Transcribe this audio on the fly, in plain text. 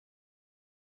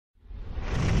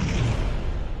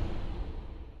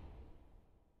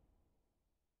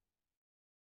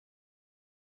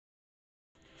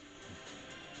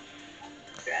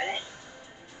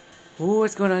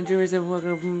What's going on, viewers, and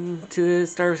welcome to the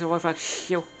Star Wars Wi-Fi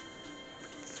show.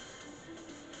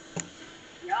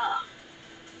 Yeah.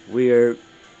 We are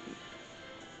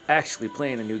actually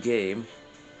playing a new game.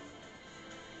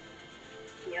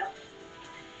 Yep.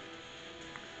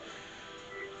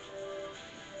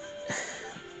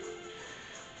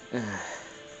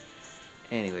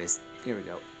 Anyways, here we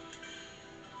go.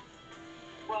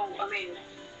 Well, I mean,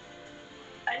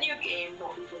 a new game,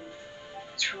 but we've been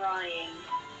trying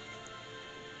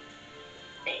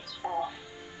it off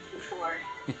before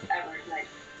ever, like,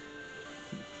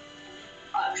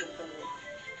 actually playing it.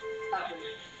 Ever.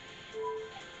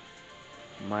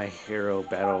 My Hero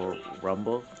Battle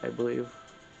Rumble, I believe.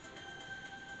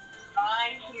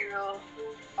 My Hero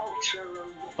Ultra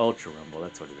Rumble. Ultra Rumble,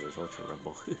 that's what it is. Ultra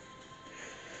Rumble.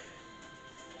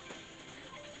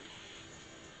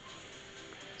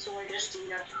 So we're just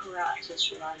doing a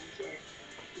practice run to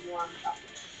warm up.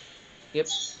 Yep.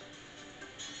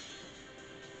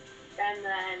 And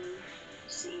then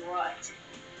see what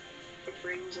it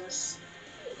brings us.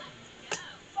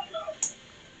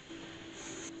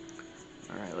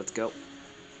 All right, let's go.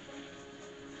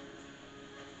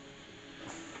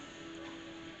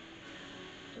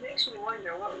 It makes me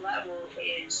wonder what level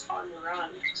is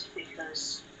unranked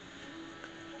because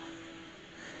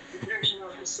there's no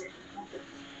specific level.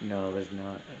 No, there's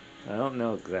not. I don't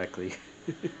know exactly.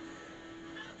 Where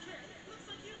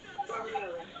are we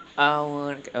going?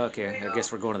 Oh, okay. I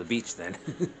guess we're going to the beach then.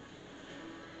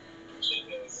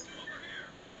 Jeez.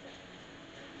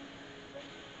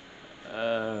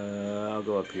 I'll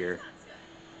go up here.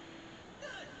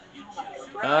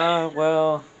 Right.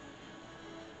 Well,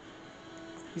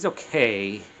 he's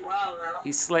okay. Wow,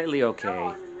 He's slightly they're all okay.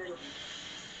 in the middle.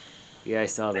 Yeah, I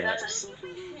saw But that. that's a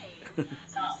CPU.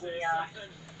 It's not the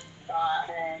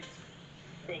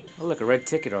thing. Oh, look, a red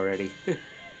ticket already. Rude.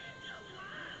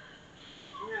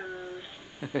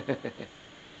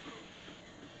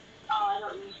 Oh, I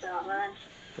don't need that, man.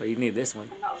 Well, you need this one.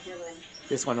 I'm not willing.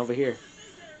 This one over here.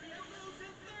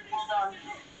 Hold on.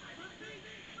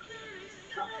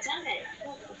 Oh, damn it. I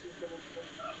don't know if he's willing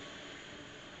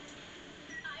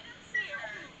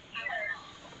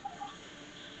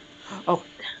to. Oh,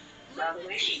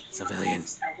 Rubbish. civilian.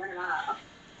 I went out.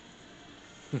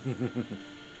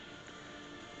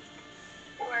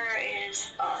 Where is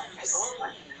the Yes. gold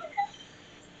one?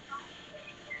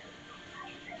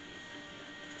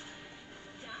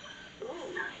 Ooh.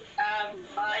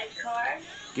 Buy card.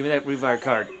 Give me that revive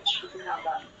card. You can have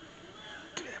that.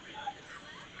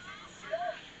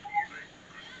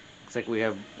 Looks like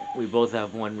we both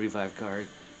have one revive card.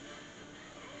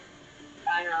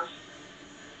 I know.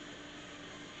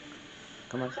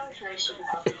 Come on. It's always nice to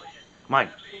have it. Come on. I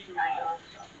know.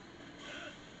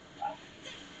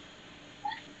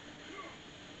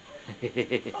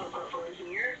 Go in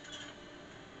here.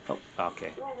 Oh,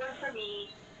 okay. Oh, one for me.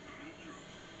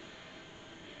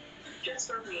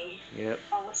 Just for me. Yep.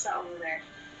 Oh, what's that over there?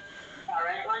 That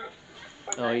red one?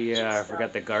 Or Oh that yeah, I just,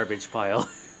 forgot the garbage pile.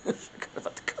 I forgot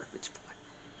about the garbage pile.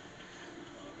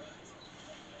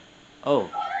 Oh.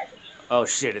 alright. Oh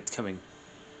shit, it's coming.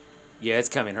 Yeah, it's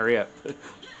coming. Hurry up.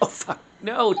 Oh fuck.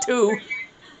 No, two.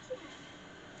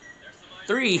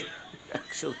 Three.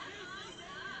 Actually.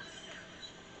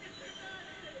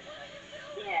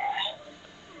 Yeah.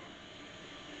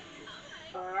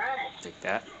 Alright. Take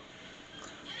that.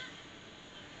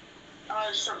 Oh,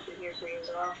 there's something here for you as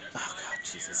well. Oh god,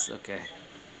 Jesus. Okay.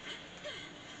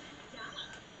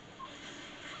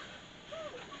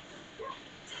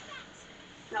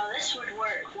 Now, this would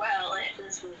work well if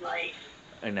this was like,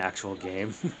 An actual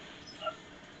game.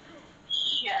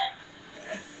 yeah,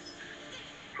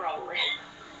 probably.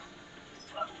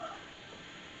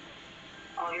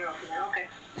 Oh, you're open now? Okay.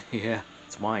 Yeah,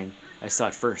 it's mine. I saw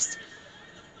it first.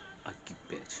 Oh, you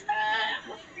bitch.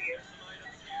 What for you?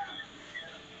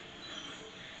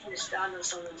 Just down to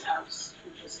someone's house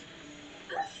and just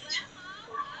left.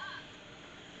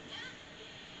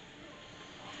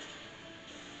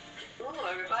 Ooh,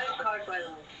 a revive card by the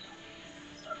way.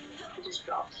 It just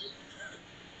dropped.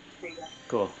 There you go.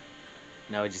 Cool.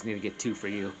 Now I just need to get two for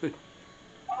you.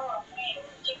 Oh,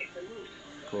 take it for me.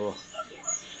 Cool.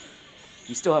 Yes.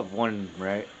 You still have one,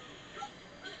 right?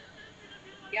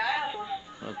 Yeah, I have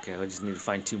one. Okay, I just need to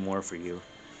find two more for you.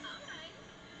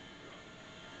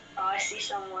 Oh, I see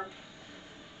someone.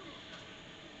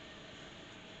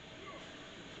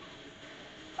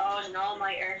 Oh, it's an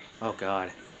all-nighter. Oh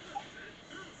god.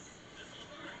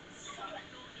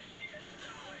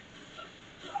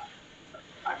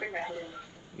 I think I hit him.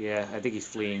 Yeah, I think he's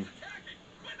fleeing.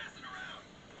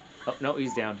 Oh, no,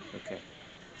 he's down. Okay.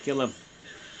 Kill him.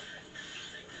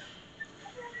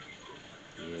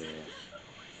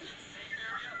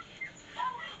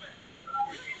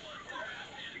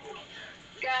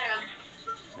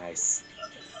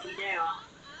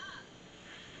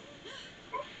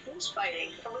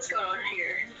 fighting. Oh, what's going on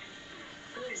here?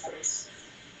 Who is this?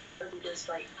 Or we just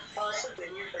like, oh, it's so good.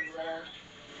 You're pretty good.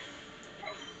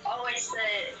 Oh, it's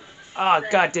Oh, the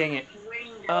god dang it.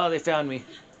 winged. Oh, they found me.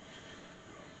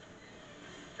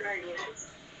 Where are you?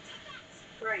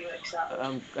 Where are you, exactly?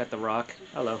 I'm at the rock.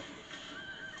 Hello.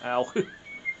 Ow. I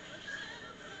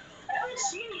don't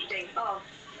see anything. Oh,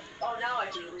 now I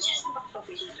do. It's just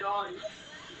okay, she's gone.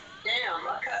 Damn,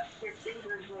 I cut your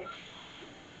fingers with.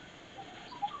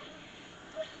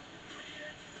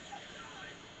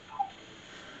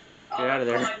 Get out of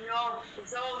there. God, no.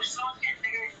 It's all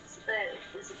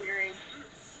disappearing.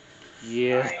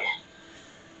 Yeah. Alright.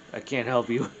 I can't help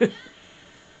you. I'm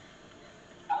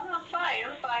fine.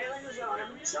 I'm in the zone.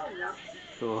 I'm in the zone now.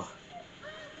 Cool.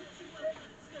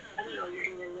 I don't know what you're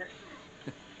doing there.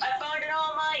 I found an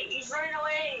All Might. He's running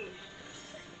away.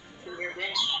 Come here,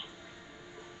 bitch.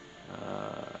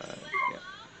 Yep.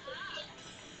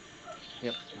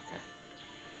 Yep, okay.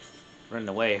 Running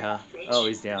away, huh? Bitch. Oh,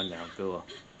 he's down now. Cool.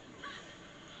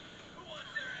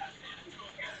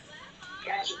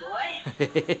 Gotcha, boy.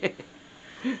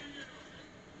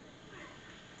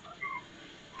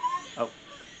 Oh,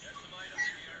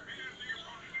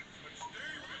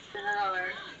 Another.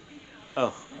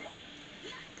 oh.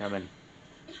 Coming.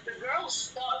 The girl's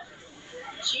stuck.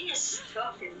 She is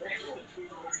stuck in there. Oh,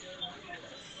 goodness.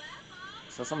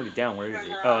 Saw somebody down. Where is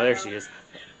he? Oh, there she is.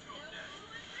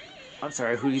 I'm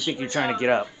sorry. Who do you think you're trying to get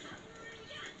up?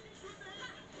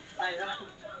 I know.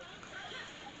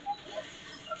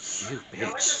 You There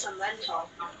was bitch. just a mental.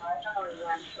 I don't know where he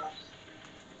went from.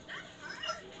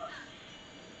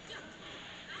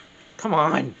 Come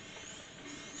on.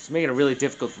 She's making it really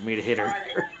difficult for me to hit her.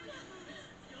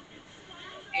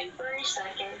 In 30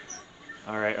 seconds.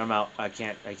 All right, I'm out. I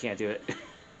can't do it.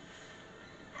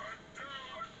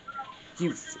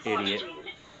 You idiot.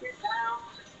 You're down.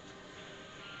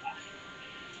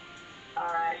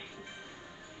 Alright.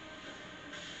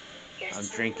 I'm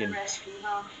drinking. Rescue,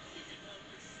 huh?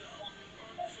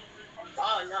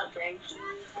 Oh, not thank you.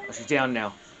 Oh, she's down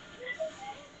now.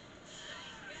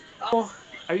 Oh,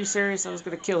 are you serious? I was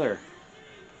gonna kill her.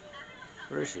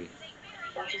 Where is she?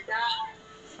 Oh, she's down.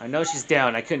 I know she's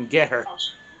down. I couldn't get her.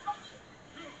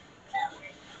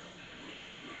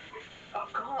 Oh,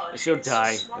 God. She'll It's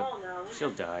die. so small now. She'll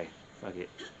die. Fuck it.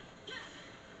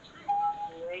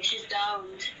 Anyway, she's down.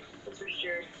 That's for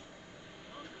sure.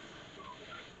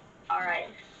 Alright.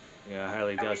 Yeah, I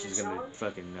highly doubt she's gonna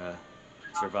fucking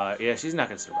survive. Yeah, she's not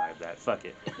gonna survive that. Fuck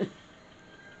it.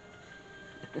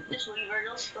 Just leave her.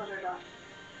 Don't split her up.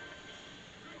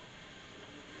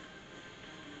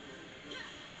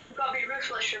 You gotta be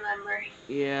ruthless, remember.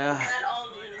 Yeah. We can't all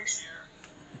do this.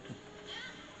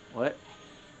 What?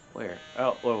 Where?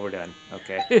 Oh, well, we're done.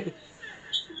 Okay.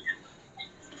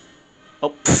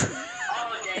 Oh.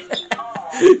 Oh, dang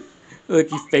you. Look,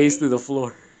 he phased through the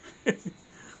floor. To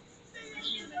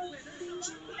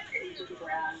the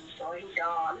ground. Going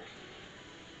down.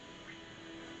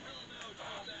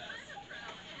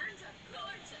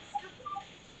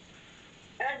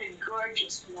 And a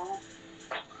gorgeous man.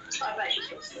 I bet she's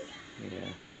supposed to.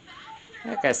 Yeah.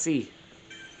 I gotta see.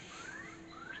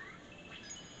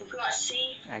 We got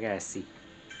C. I gotta see.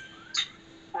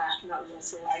 I'm not gonna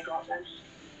say what I got then.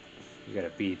 You got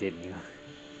a B, didn't you?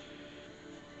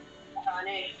 I got an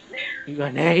A. You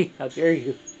got an A? How dare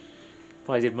you?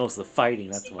 Probably did most of the fighting,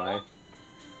 that's why.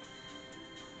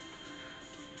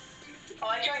 Oh,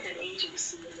 I joined an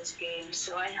agency in this game,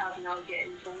 so I have now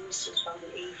getting bonuses from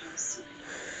the agency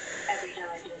every time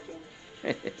I do a game.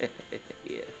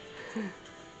 Yeah.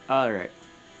 Alright.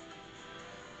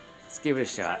 Let's give it a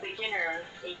shot. A beginner.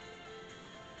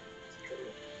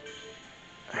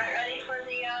 Right, ready for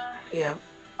the Yep.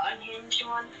 unhinged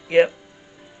one? Yep.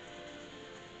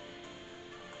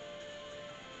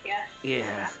 Yeah?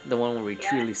 Yeah. The one where we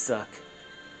truly suck.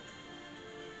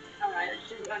 Alright, let's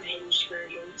do the unhinged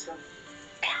version, so.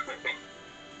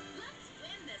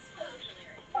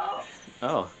 Oh.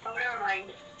 Oh. Oh, never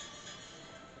mind.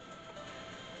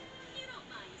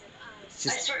 It's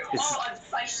just,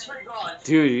 I swear to God.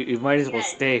 dude, you might as well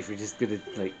stay if you're just gonna,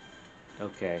 like,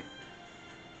 okay.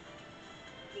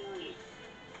 You leave.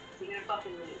 You're gonna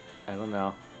fucking leave. I don't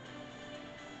know.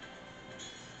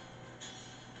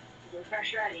 You're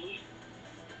fresh ready.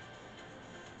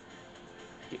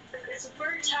 It's the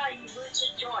first time you would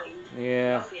just join.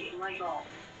 Yeah. Okay, my God.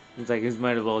 It's like, he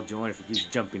might as well join if he keeps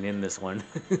jumping in this one.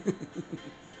 Yeah.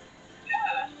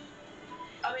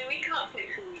 I mean, we can't pick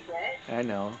who we get. I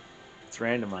know. It's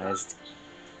randomized.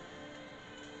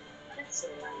 That's so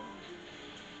random.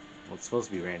 Well, it's supposed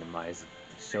to be randomized.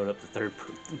 It showed up the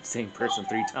same person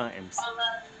 3 times.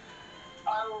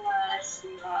 Unless unless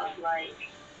you have like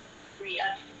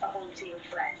a whole team of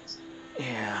friends.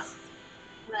 Yeah.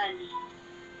 Then,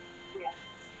 yeah.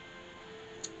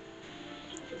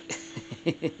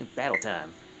 Battle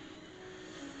time.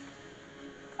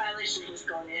 I literally just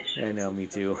got in. I know, me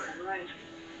too. Right.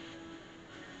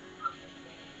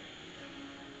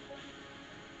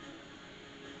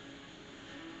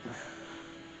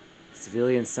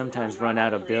 Civilians sometimes run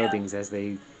out of buildings as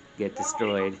they get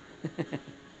destroyed.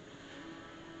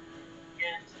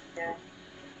 Yeah.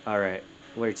 All right,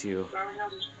 where to? Where are we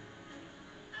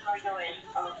going?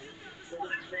 Oh, the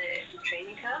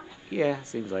training camp? Yeah,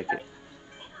 seems like it.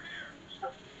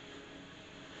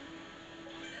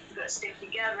 We gotta stick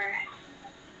together,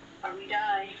 or we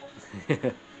die.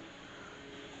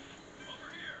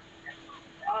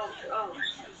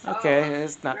 Okay,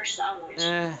 it's not. We're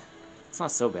sandwiched. It's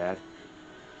not so bad.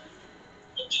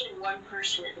 Actually, one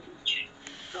person at each.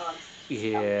 God.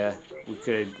 Yeah, we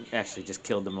could actually just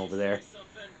killed them over there.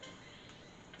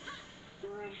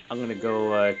 I'm gonna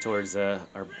go towards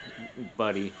our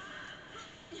buddy.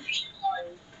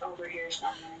 Over here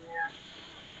somewhere, yeah.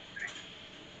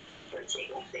 For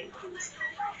taking thing, please.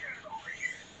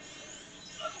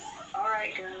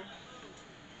 Alright, go.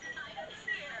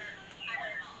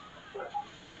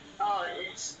 Oh,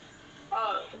 it's.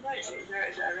 Oh, what is it? Is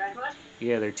that a red one?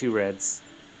 Yeah, they're two reds.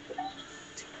 Okay,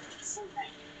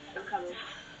 I'm coming.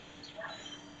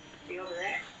 Are you over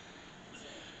there?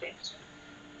 Thanks.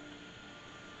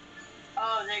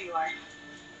 Oh, there you are.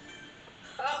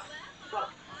 Oh,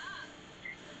 fuck.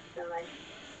 Never mind.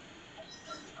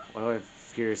 Well, I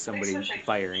hear somebody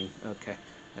firing. Okay,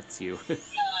 that's you.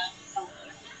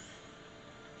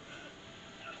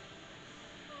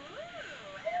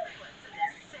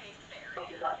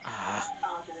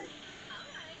 Ah,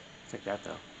 check that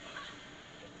though.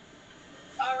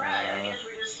 Alright, I guess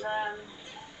we're just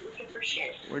looking for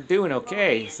shit. We're doing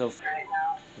okay. So Right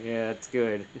now. yeah, that's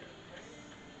good.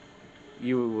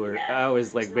 You were. I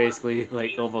was like basically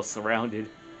like almost surrounded.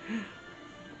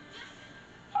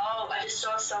 Oh, I just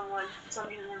saw someone.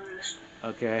 Somebody on the roof.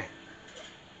 Okay.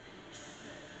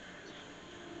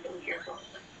 Be careful.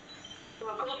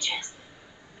 Oh, gold chest.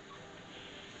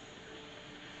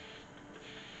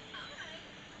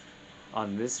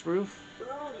 On this roof? Ooh.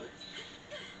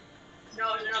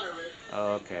 No, there's another roof.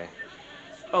 Oh, okay.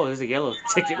 Oh, there's a yellow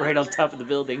ticket right on top of the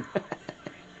building.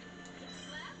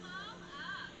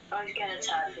 I was gonna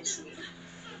tap his sleep.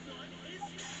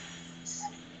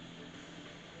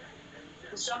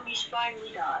 The zombies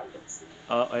finally died.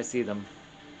 Oh, I see them.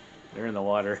 They're in the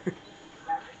water.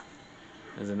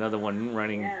 There's another one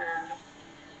running. Yeah.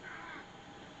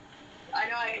 I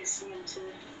know I can see him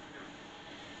too.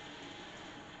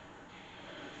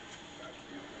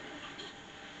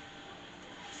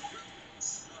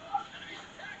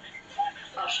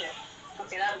 Oh shit.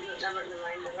 Okay, never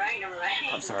mind.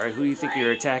 I'm sorry, who do you think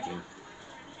you're attacking?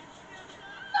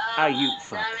 You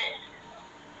fuck. Damn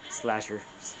it. Slasher.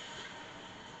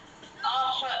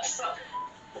 Oh, fuck.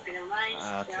 Okay, never mind.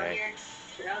 Okay. Down here.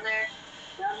 Down there.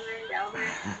 Down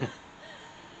there.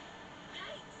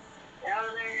 Down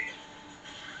there.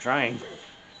 Trying.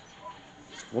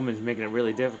 This woman's making it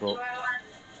really difficult.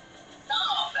 No,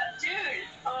 dude.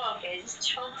 Oh, okay, just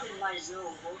jump in my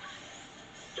zone.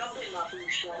 Jump in my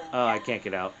bush. Oh, I can't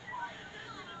get out.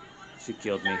 She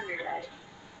killed me. You're dead.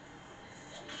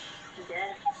 You're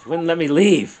dead. She wouldn't let me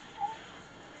leave.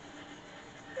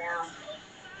 Down.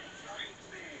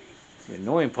 The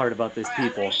annoying part about this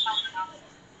people.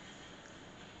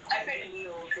 I couldn't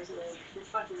heal because the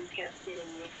fucking kept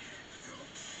hitting me.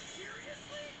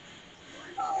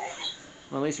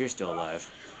 Well, at least you're still alive.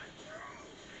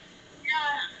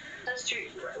 Yeah, that's true.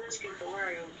 That's good. But where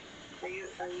are you? Are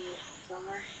you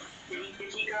somewhere?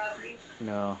 Did he grab you?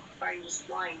 No. Or are you just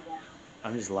lying there?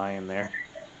 I'm just lying there.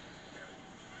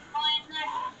 Lying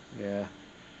there? Yeah.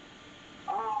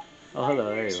 Oh, Hello.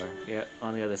 There you are. Yeah,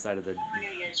 on the other side of the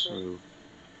roof.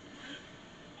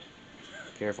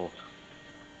 Careful.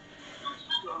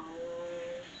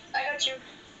 I got you.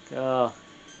 Oh.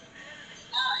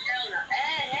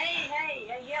 Hey,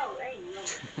 yo.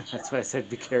 That's why I said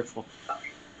be careful.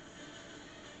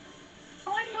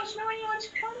 Oh, I don't know anyone's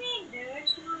coming, dude.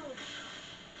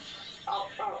 Oh.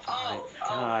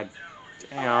 God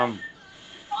damn.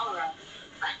 Alright.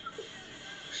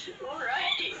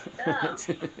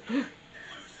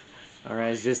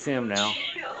 Alright, it's just him now.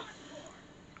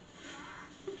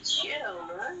 Chill,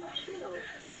 man. Chill.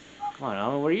 Come on,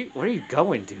 Alan, where are you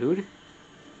going, dude?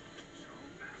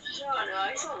 No,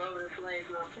 he's all over the place,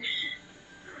 man.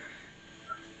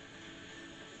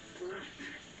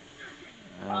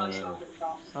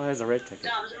 Oh, there's a red ticket.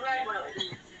 No, there's a red one.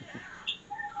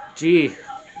 Gee,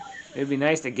 it'd be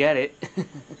nice to get it. Oh,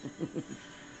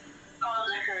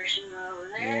 the person over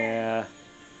there. Yeah.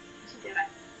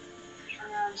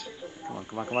 Come on,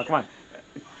 come on, come on, come on.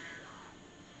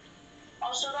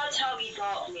 Also, that's how he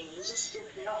got me. He's just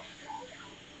stupid up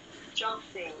jump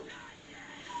thing.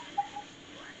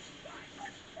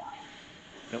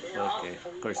 Nope, You know, okay.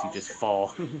 Of course, you just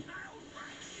fall. You're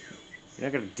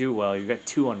not gonna do well. You got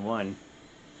 2-on-1.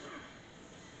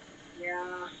 yeah.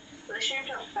 But I shouldn't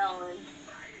have fallen.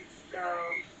 So,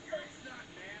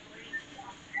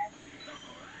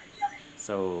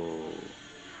 So,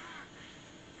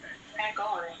 can't go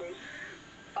on, I think.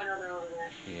 Oh, no, they're over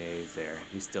there. yeah, he's there.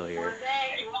 He's still here. One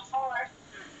day, what's more?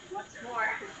 What's more?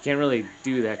 Can't really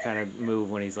do that kind of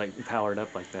move when he's like powered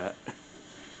up like that.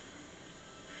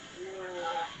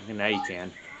 And now you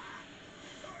can.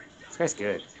 This guy's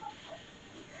good.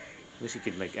 Wish he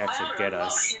could like actually get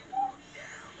us.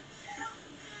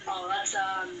 Oh, that's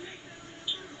the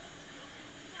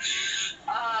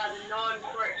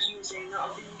non-quirk using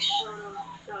of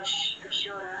the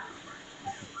Shoda,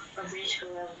 or basically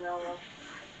Umbrella.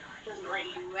 Doesn't let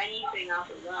you do anything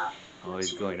after that. Oh,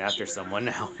 he's going after someone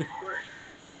now.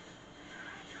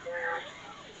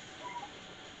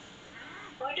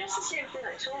 Well, it does the same thing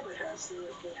like Toba does.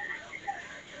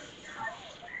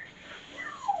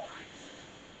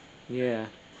 Yeah.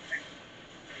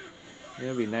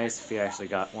 It'd be nice if he actually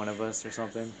got one of us or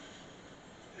something.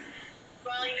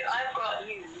 Well, I've got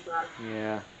you, but...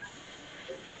 Yeah.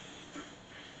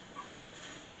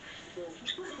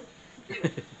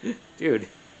 Dude.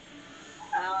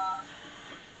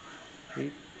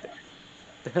 What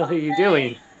the hell are you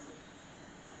doing?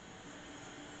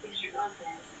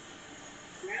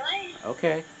 Really?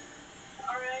 Okay.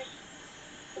 Alright.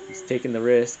 He's taking the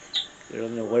risk. I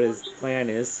don't know what his plan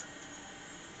is.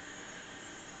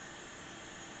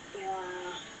 Yeah.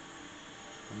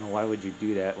 I don't know why would you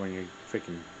do that when you're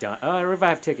freaking done. Oh, a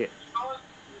revive ticket.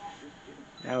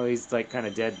 Now he's like kind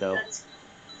of dead though.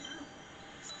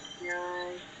 Yeah,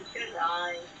 he's gonna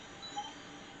die.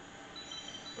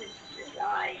 He's gonna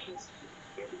die.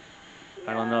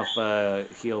 I don't know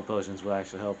if heal potions will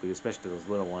actually help you, especially those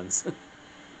little ones.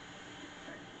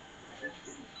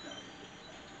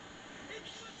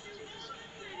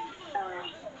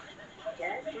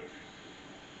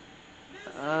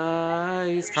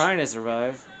 He's trying to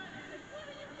survive.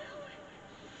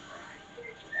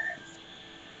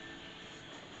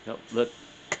 Nope, look.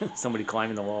 Somebody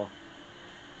climbing the wall.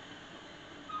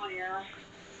 Oh, yeah.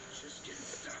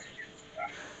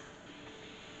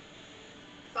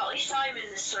 But at least I'm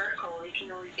in the circle. You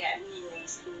can only get me when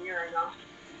he's near enough.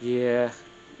 Yeah,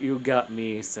 you got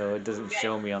me, so it doesn't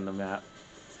show me on the map.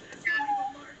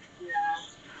 Yeah.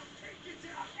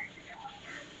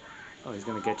 Oh, he's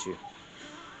gonna get you.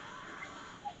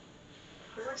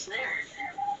 What's there?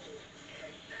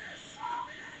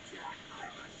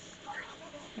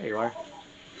 There you are.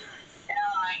 Yeah,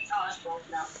 I saw us both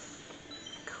now.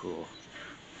 Cool.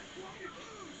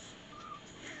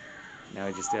 Now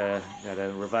I just gotta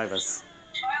revive us.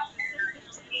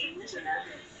 Isn't it?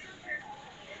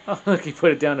 Oh, look, he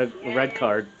put it down a red Yay.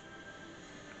 card.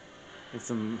 And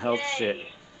some health shit.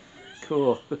 Yay.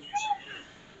 Cool.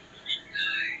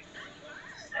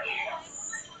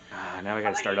 Now I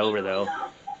gotta start over though.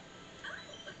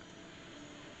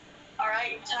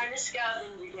 Alright, time to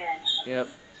scavenge again. Yep.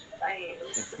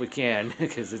 If we can,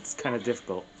 because it's kind of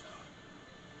difficult.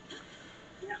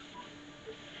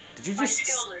 Did you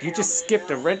just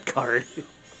skipped a red card?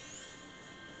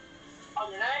 Oh,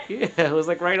 did I? Yeah, it was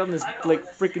like right on this like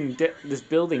freaking this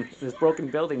building, this broken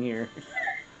building here.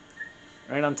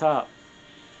 Right on top.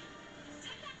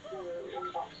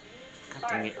 God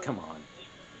dang it, come on.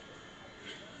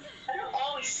 I don't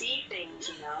always see things,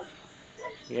 you know.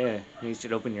 Yeah, you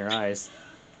should open your eyes.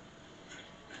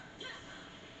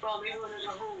 Well, maybe when there's a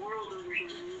whole world over here,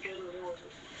 you get a little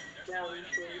down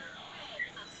thing.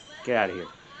 Get out of here.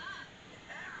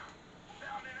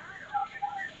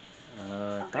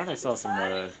 I thought I saw some,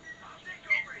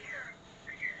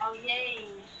 Oh, yay.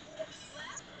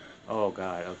 Oh,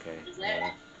 God, okay. Is it?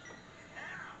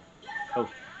 Oh.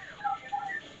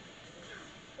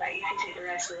 Right, you can take the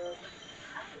rest of it.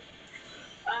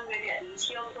 I'm gonna get these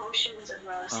heal potions and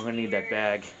rest. I'm gonna need that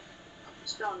bag.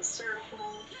 Still on the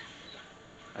circle.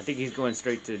 I think he's going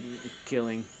straight to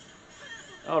killing.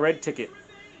 Oh, red ticket.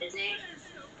 Is he?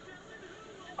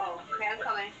 Oh, okay, I'm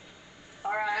coming.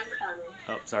 Alright, I'm coming.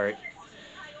 Oh, sorry.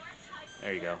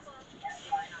 There you go.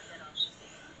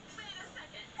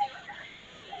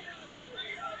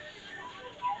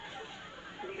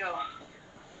 Here we go.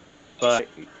 But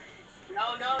No.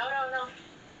 I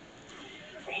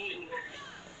hate you.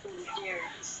 Who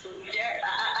dares? Don't you dare.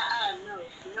 No.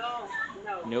 No.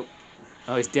 No. Nope.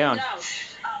 Oh, he's down. No. Oh,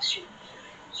 shoot.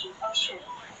 Shoot. Oh, shit.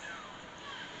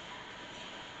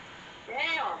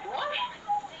 Damn, what?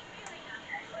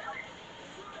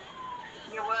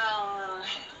 Yeah, well,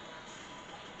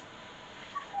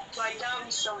 so I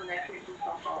downed someone that couldn't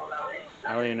talk all about it.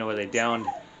 I don't even know where they downed.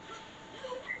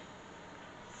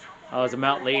 Oh, it's a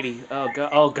Mount Lady. Oh god.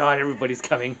 Oh god, everybody's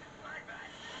coming.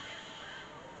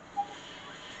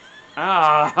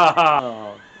 Ah.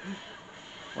 Oh.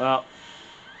 Well,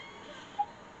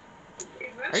 It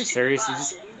are you moves too serious?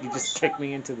 fast. You just kicked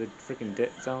me into the freaking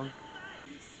dead zone.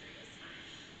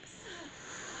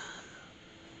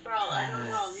 Well, I don't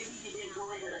know. Maybe he didn't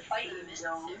go into the fighting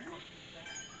zone.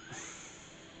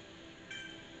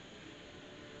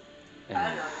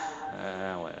 I don't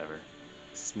know. Whatever.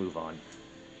 Let's move on.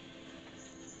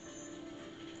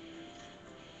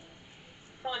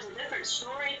 Well, it's a different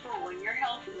story for when you're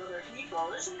helping other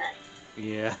people, isn't it?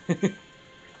 Yeah.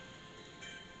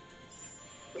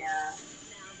 Yeah.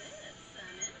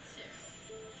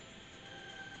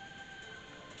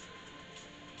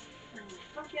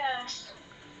 I guess.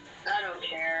 I don't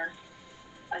care.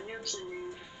 A noob's a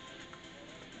noob.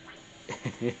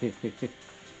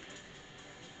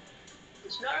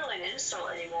 It's not really an insult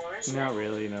anymore, is it? Not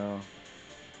really, no.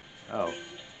 Oh.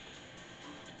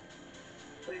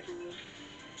 Wait for me.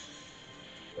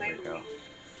 There we go.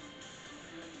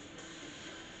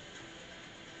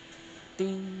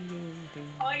 Ding, ding, ding.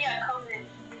 Oh yeah,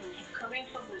 coming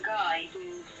from the guy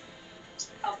who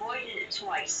avoided it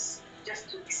twice just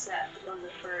to accept on the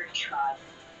third try.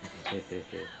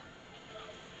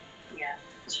 Yeah.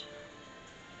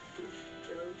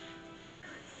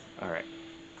 Alright.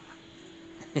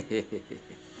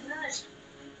 Nice.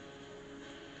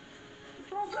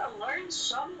 People gotta learn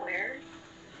somewhere.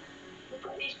 Look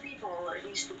at these people that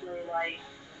used to play like.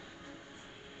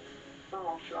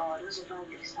 Oh god, this is a bad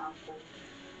example.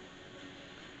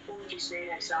 What would you say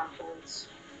an example is?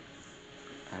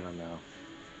 I don't know.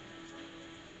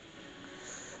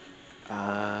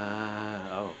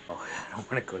 Oh, I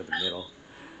don't want to go to the middle.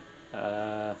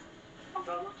 No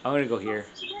problem. I'm gonna go here.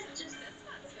 Just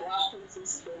waffles and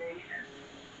spinning.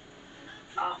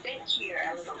 Thank you,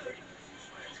 I was over.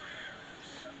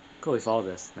 Cool, we follow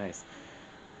this. Nice.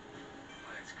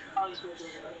 I was with it.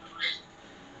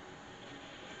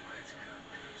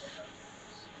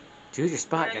 Choose your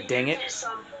spot, god dang it.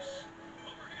 Shut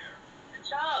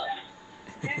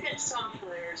You do get some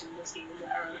players in this game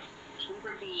that are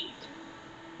super beat.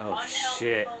 Oh Unhelpful,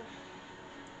 shit.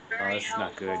 very Oh, this is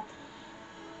not good. helpful.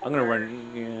 I'm gonna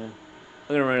run, yeah. I'm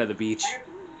gonna run to the beach.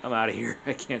 I'm out of here.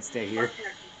 I can't stay here.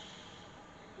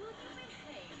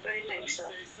 What do you think so?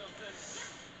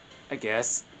 I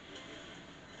guess.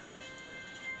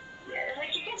 Yeah,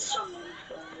 like you get some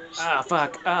players. Ah,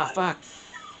 fuck. Ah, fuck.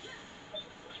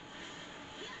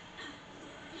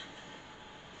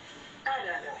 I don't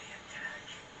know.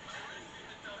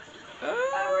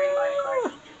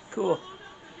 Ah, cool.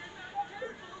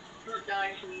 Don't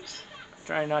die, please.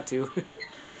 Try not to.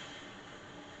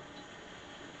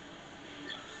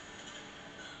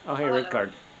 Oh, hey, red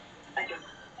card. I don't.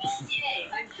 Yay,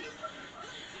 thank you.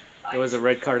 There was a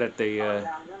red card at the, Oh, yeah,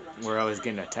 remember. where I was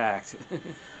getting attacked. Right at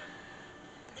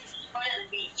the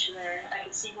beach there. I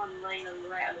can see one laying on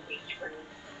right on the beach for me.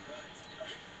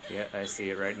 Yeah, I see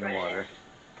it right in the Right water.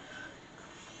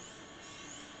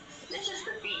 This is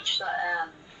the beach that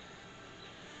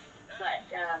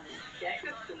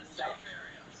Deku cleaned up.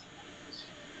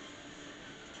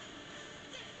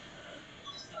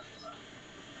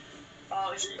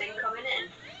 Oh, is the thing coming in?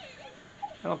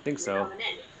 I don't think Is it so. coming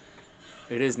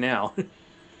in? It is now.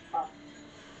 Oh,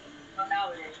 oh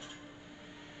now it is.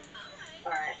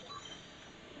 Alright.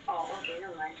 Oh, okay,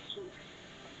 never mind.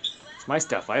 It's my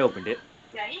stuff. I opened it.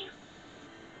 Yeah, he.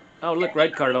 Oh, look,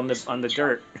 red card on the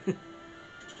dirt.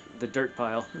 The dirt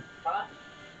pile. Huh?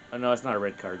 Oh no, it's not a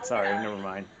red card. Sorry, never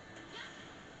mind.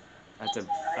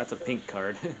 That's a pink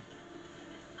card.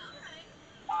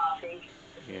 Pink.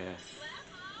 Yeah,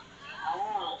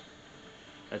 Oh.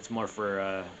 that's more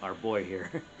for our boy here.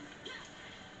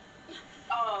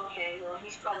 Oh, okay. Well,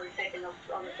 he's probably picking up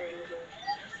other things.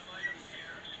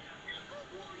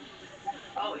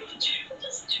 Oh,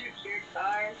 just two cute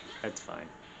guys. That's fine.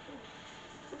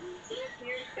 Two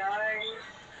cute guys.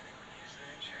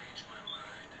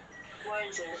 What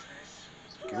is it?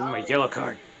 Give me my yellow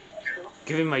card. Cool.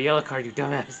 Give me my yellow card, you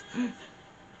dumbass.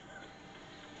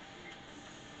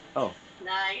 Oh.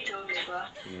 Nah, you took it, bro.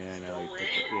 Yeah, I know. He took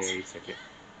it. Yeah, he took it.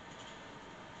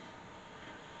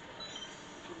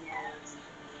 Yes.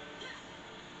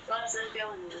 Lots of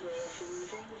going things,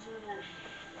 isn't it?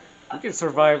 We could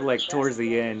survive like towards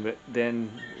the end, but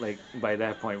then like by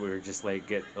that point we were just like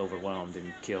get overwhelmed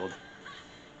and killed.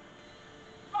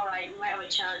 Alright, we might have a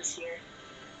chance here.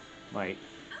 Might.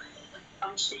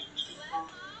 I'm just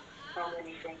from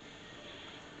anything.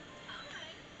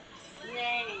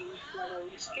 Yay! Level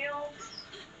skills.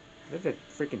 There's a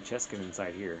freaking chest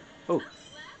inside here. Oh.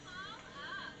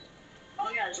 Oh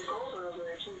yeah, there's a gold one over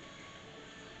there too.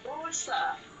 What was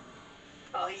that?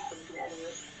 Oh, he's thinking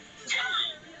anyways.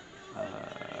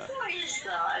 What is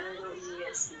that? I don't know who it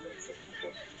is.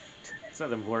 Okay. It's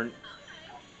not important.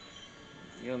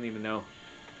 You don't need to know.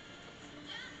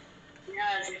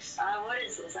 Yeah, it's just, what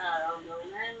is this? I don't know,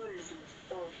 man. What is this?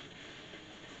 Oh.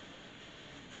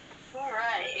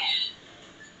 Alright.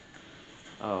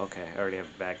 Oh, okay. I already have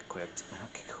a bag equipped.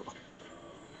 Okay, cool.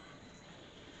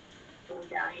 Going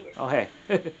down here. Oh, hey.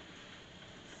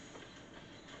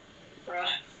 Bruh.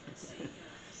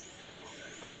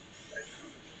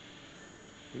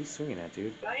 What are you swinging at,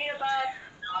 dude? Do I need a bag?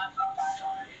 No, I'm not back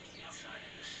on.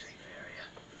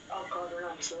 Oh god, we're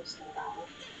not supposed to now.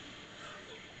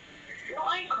 You know,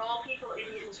 I call people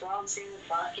idiots as well and say the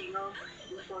back, you know,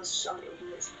 because some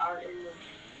idiots aren't in the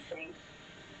thing.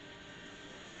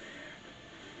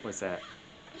 What's that?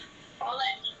 All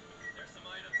that.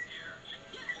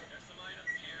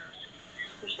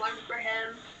 There's one for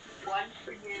him, one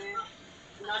for you,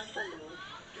 none for me.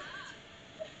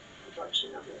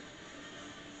 Unfortunately.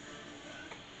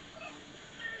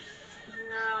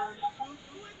 No.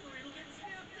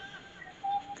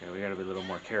 Okay, we gotta be a little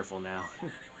more careful now.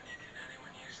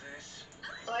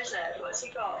 What is that? What's he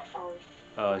got?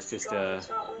 Oh, it's just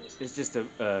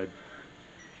a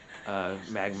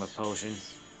magma potion.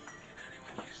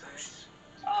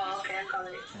 Oh, okay, I got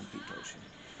it. MP potion.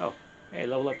 Oh, hey,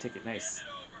 level up ticket, nice.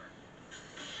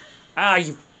 Ah,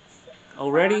 you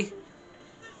already?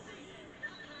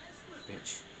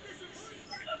 Bitch.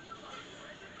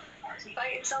 Is he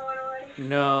fighting someone already?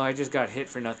 No, I just got hit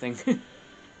for nothing.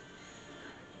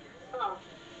 Oh.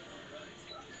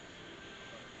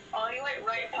 Oh, he went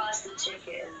right past the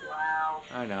ticket and wow.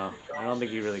 I know. I don't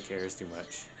think he really cares too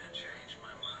much.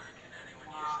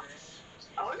 Wow.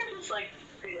 I wonder if he's like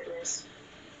good at this.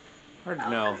 Hard I to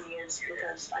don't know. think he is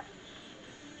because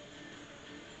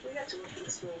we got to look at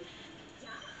this game.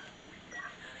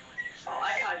 Oh,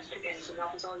 I can't just pick anything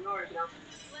up. It's all yours now.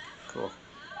 Cool.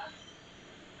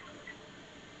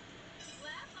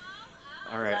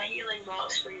 All There's a right. healing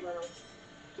box for you, little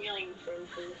healing thing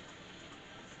for you.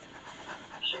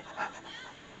 Shit.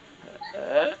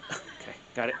 Okay,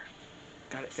 got it.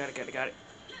 Got it, got it, got it, got it.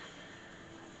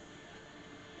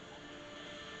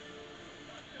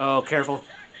 Oh, careful.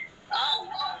 Oh,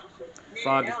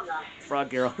 Frog. hell no. Frog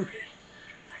girl.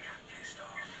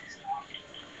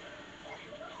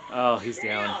 Oh, he's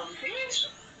down. Damn, bitch.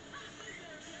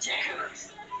 Damn.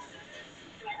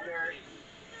 Nerd.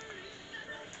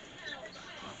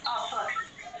 Oh, fuck.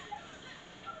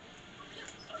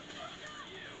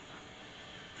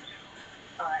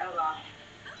 Alright, hold on.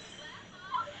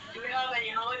 Do we have any?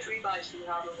 How much rebuys do we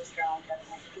have on this round?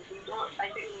 If we don't, I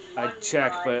think we need one I'd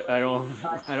check, rebuy but or I three don't. rebuys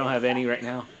I to don't get have it any back. right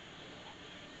now.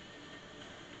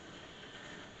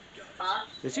 Huh?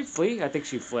 Did she flee? I think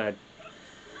she fled.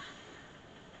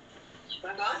 Should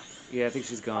I go? Yeah, I think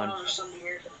she's Oh gone. no, there's somebody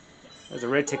here. There's a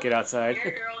red ticket outside.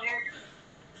 Here, girl, here.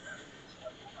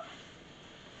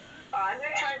 I'm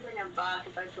gonna try and bring him back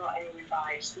if I've got any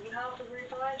revives. Do you have the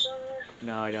revives on there?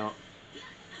 No, I don't.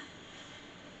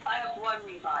 I have one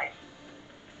revive.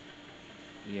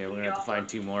 Yeah, we're You gonna have to drop find them.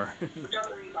 2 more. Drop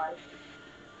the revive.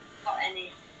 Got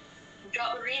any?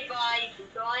 Drop the revive. You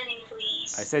got any,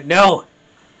 please? I said no.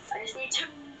 I just need 2.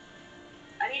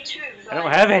 I need 2. I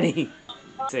don't have any.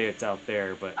 I'd say it's out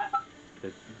there, but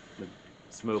the the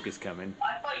smoke is coming.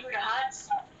 I thought you would have had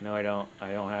some. No, I don't.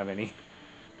 I don't have any.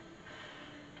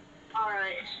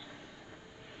 Alright.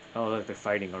 Oh, look, they're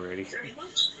fighting already. Yeah,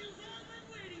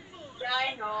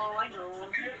 I know. I'm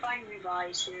trying to find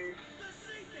revives here.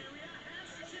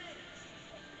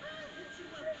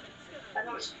 I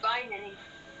don't find any.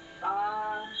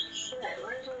 Shit,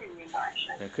 where's the revive?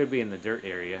 That could be in the dirt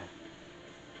area.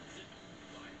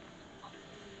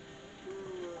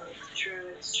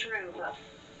 It's true, but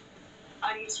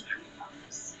I need some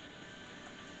revives.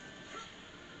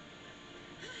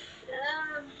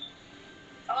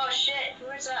 Oh shit,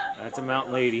 who is that? That's a Oh my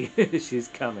mountain god. lady. She's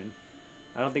coming.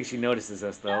 I don't think she notices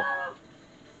us though.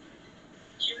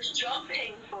 She was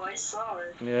jumping, oh I saw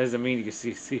her. It doesn't mean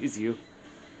she sees you.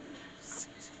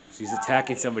 She's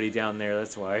attacking somebody down there.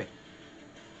 That's why.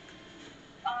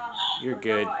 You're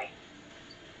good. Alright,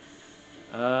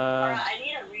 I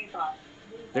need a revive.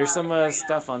 There's some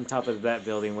stuff on top of that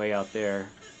building way out there.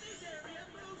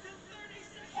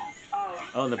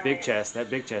 Oh, and the big Right. chest. That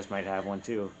big chest might have one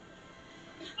too.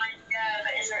 Yeah,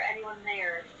 but is there anyone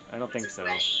there? I don't think It's a so.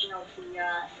 question of the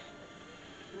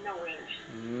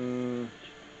knowing.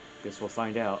 Guess we'll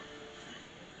find out.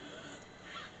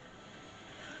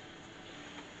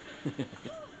 Oh,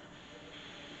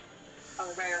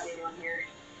 there might not be anyone here.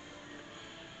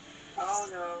 Oh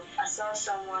no, I saw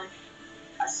someone.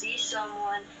 I see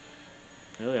someone.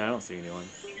 Really, I don't see anyone.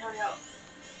 We hurry up.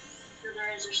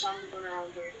 There's something going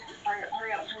around here. Hurry up,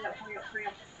 hurry up, hurry up, hurry up, hurry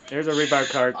up. There's a rebuy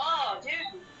card. Oh, dude.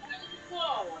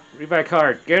 Whoa. Rebuy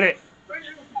card. Get it. Where's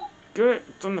it? Get it.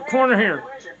 It's in the corner here.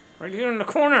 Where is it? Right here in the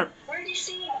corner. Where did you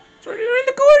see it? It's right here in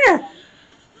the corner.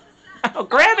 Oh,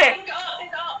 grab it. Pick up,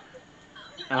 pick up.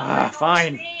 Ah,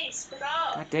 fine. Space. Pick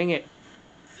up. God dang it.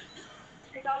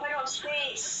 Pick up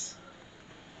space.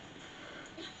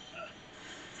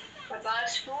 My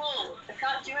bag's full. I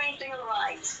can't do anything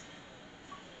otherwise.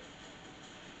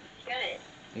 Get it?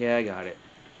 Yeah, I got it.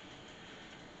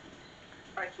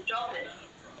 Alright, so drop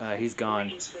it. He's gone.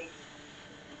 Making space.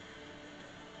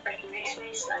 I can make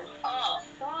space then. Oh,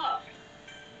 fuck.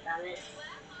 Damn it.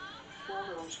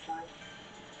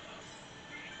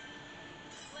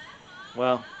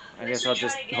 Well, I guess I'll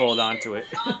just hold on to it.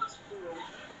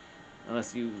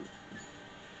 Unless you...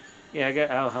 Yeah,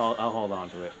 I'll hold on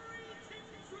to it.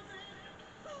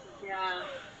 Yeah.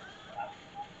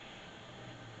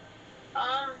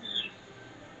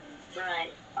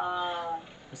 Right.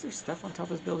 Was there stuff on top of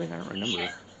this building? I don't remember.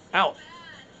 Ow!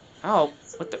 Ow!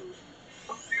 What the...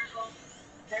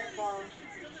 Careful.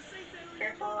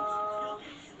 Careful.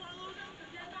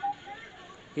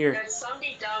 Here. There's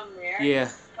somebody down there. Yeah.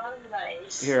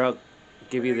 Nice. Here, I'll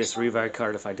give you this revive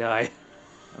card if I die.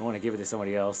 I want to give it to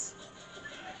somebody else.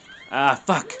 Ah,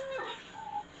 fuck!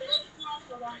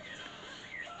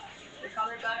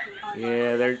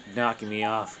 Yeah, they're knocking me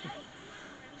off.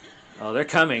 Oh, they're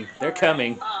coming. They're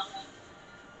coming.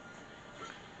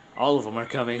 All of them are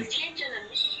coming.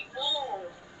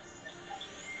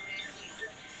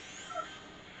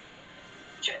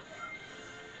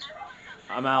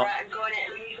 I'm out.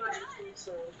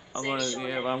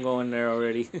 I'm going there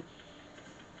already.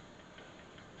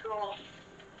 Cool.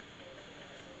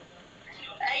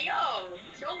 Hey, yo!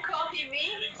 Don't copy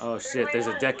me! Oh shit, there's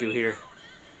a Deku here.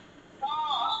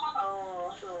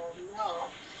 Oh, no.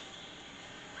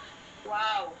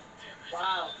 Wow.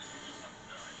 Wow.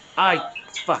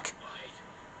 Fuck.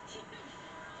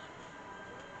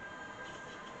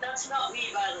 That's not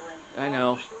me, by the way. I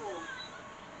know.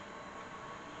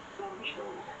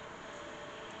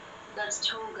 That's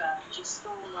Toga. She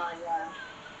stole my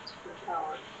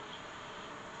power.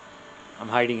 I'm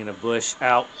hiding in a bush.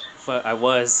 Ow. I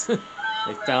was.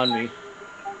 They found me.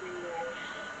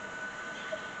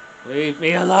 Leave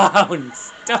me alone.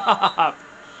 Stop.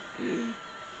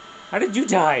 How did you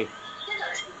die?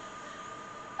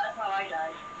 That's how I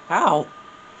died. How?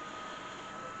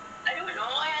 I don't know.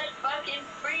 I had fucking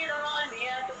freedom on me. I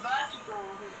had the basketball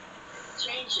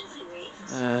change it to me.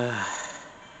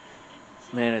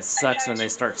 Man, it sucks when they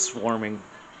start swarming.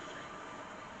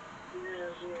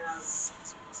 Yeah.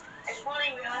 It's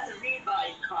funny we had to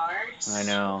rebuy cards. I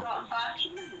know.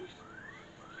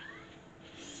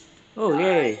 Oh,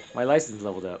 yay. My license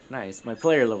leveled up. Nice. My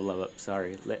player leveled up.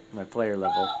 Sorry. My player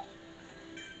level.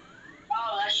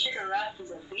 Oh, that sugar wrap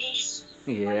is a beast.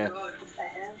 Yeah. Oh God, what the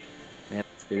hell? Man,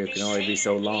 this video can only be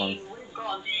so long.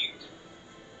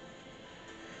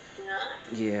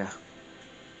 Yeah.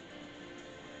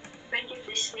 I think if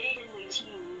they stayed in the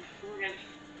team,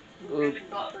 we would have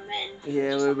got them in. Yeah,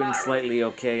 we would have been slightly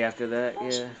okay after that,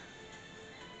 yeah.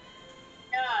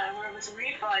 Yeah, we're with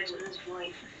revives at this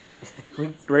point.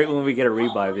 Right when we get a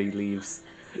revive, he leaves.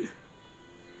 Oh,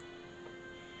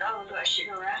 we got a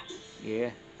sugar wrap.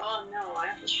 Yeah. Oh no, I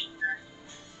have to sugar.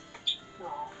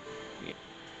 No. Yeah.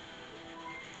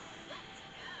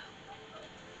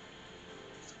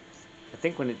 I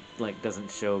think when it like doesn't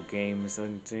show games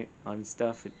on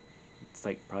stuff, it's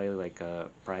like probably like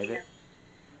private.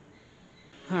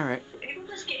 Yeah. All right. People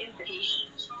just get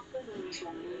impatient.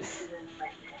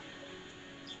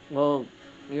 Well,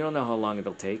 you don't know how long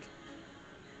it'll take.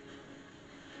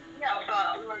 Yeah,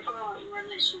 but we're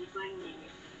literally playing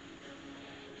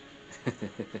it.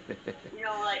 You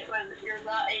know, like when you're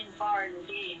that in far in the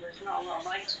game, there's not a lot of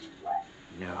items left.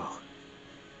 No.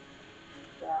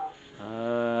 So,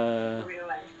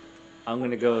 I'm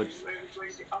gonna go.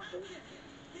 Where's the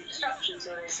instructions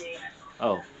on this here?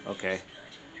 Oh, okay.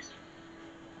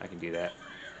 I can do that.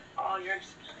 Oh, you're.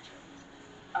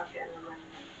 Okay, never mind.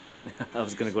 I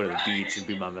was gonna go to the beach and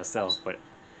be by myself, but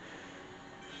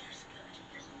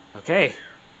okay.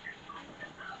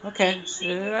 Okay,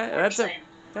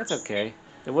 that's okay.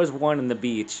 There was one in the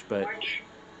beach, but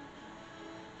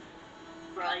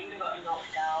Bro, you got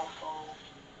knocked out. Oh,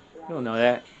 you don't right. know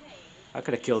that. I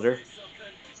could have killed her.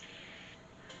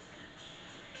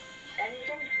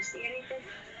 Anything? You see anything?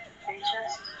 Any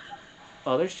chests?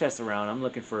 Oh, there's chests around. I'm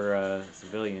looking for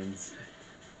civilians.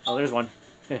 Oh, there's one.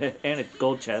 And a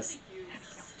gold chest.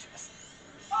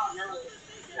 Oh no.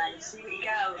 Nice. See what you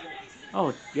got over there.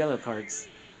 Oh, yellow cards.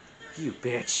 You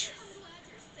bitch.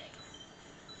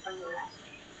 I'm gonna.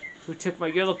 Who took my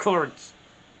yellow cards?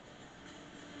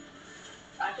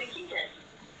 I think he did.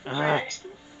 He's right Ah. next to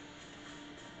you.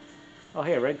 Oh,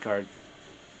 hey, a red card.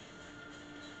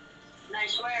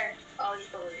 Nice where? Oh, he's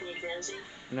probably being fancy.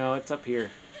 No, it's up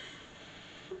here.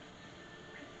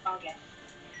 Okay.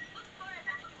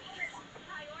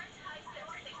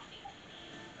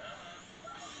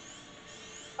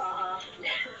 Uh-huh.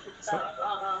 What?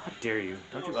 uh-huh. How dare you?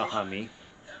 Don't you Okay. me.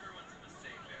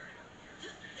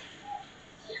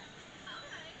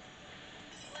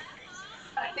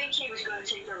 I think he was going to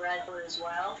take the red one as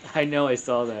well. I know I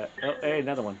saw that. Oh, hey,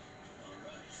 another one.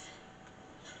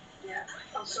 Yeah.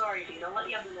 I'm sorry, dude. I'll let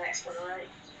you have the next one, alright?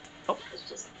 Oh, It's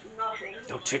just nothing.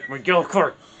 don't take my yellow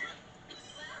card.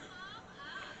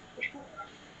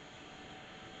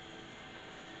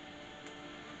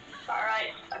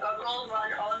 Alright, I got gold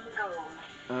one on the go.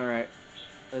 All right.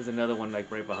 There's another one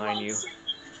like right behind you. Once.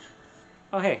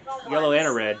 Oh, hey, Not yellow and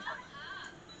a once. red.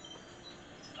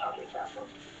 I'll be careful.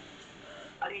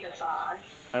 I need a five.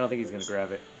 I don't think he's gonna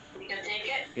grab it. You gonna take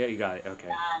it? Yeah, you got it. Okay.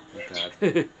 Nah, Thank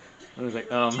God. I was like,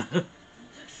 no, he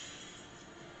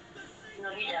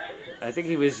doesn't. I think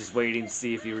he was just waiting to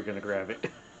see if you were gonna grab it.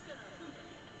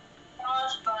 Oh,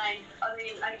 it's fine. I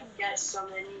mean, I can get some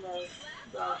anyway,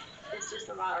 but it's just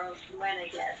a matter of when I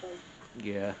get them.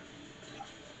 Yeah.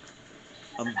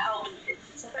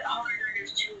 It's a bit harder when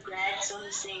there's two Gregs on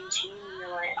the same team, and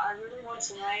you're like, I really want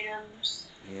some items,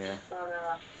 Yeah.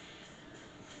 but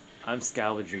I'm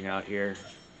scavenging out here.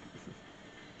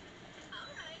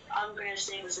 I'm gonna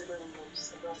stay with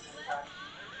civilians.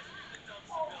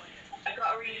 I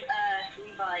got a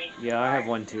revive. Yeah, I have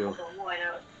one too. Why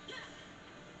not?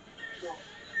 Yeah.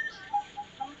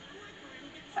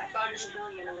 I found a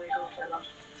civilian. I'm gonna go for them.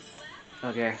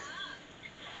 Okay.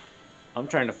 I'm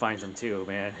trying to find some too,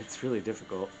 man. It's really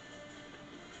difficult.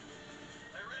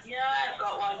 Yeah, I've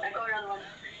got one. I got another one.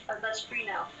 That's free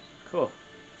now. Cool.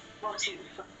 Well, two.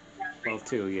 Yeah, Well, free.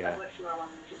 two, I yeah. went for one.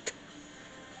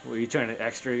 Were you trying to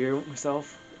extra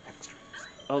yourself? Extra.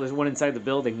 Oh, there's one inside the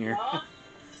building here. What?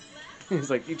 He's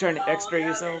like, you trying to Oh, extra grab it.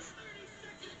 yourself?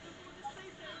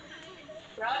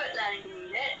 Grab it then if you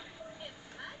need it.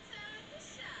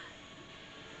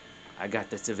 I got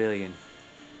the civilian.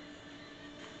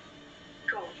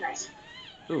 Cool, nice.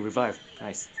 Ooh, revive.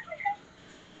 Nice.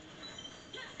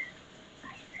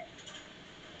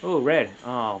 Oh, red.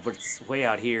 Oh, but it's way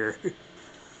out here. No,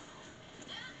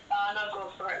 go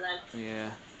for it then. Yeah.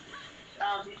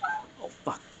 That'll be fine. Oh,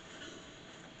 fuck.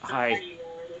 Don't Hi. hurt you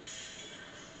already.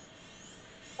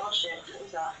 Oh shit, what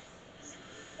was that?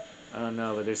 I don't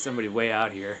know, but there's somebody way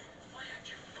out here.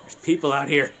 There's people out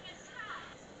here.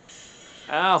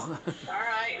 Ow.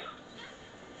 Alright.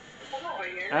 Come over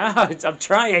here then. Ow, I'm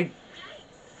trying.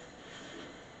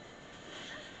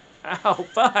 Ow,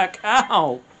 fuck.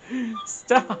 Ow.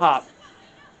 Stop.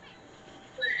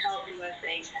 Help you with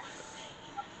things.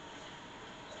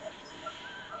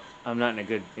 I'm not in a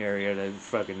good area to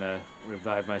fucking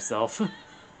revive myself.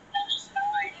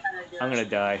 I'm gonna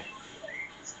die.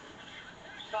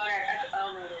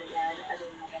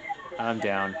 I'm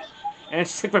down. And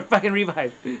she took my fucking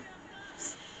revive. She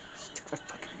took my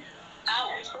fucking.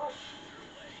 Ow.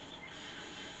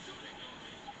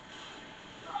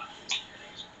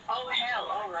 Oh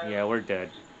hell, alright. Yeah, we're dead.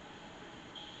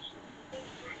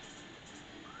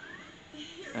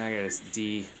 I got a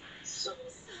D. So,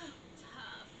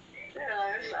 yeah,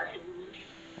 there's that dude.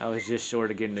 I was just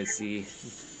short of getting a C.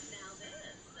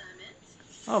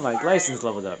 Oh, my Alright. license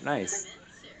leveled up. Nice.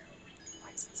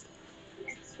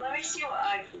 Let me see what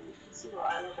I can see what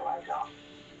I level I got.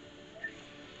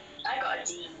 I got a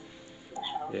D.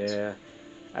 What the hell? Yeah.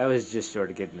 I was just short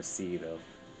of getting a C, though.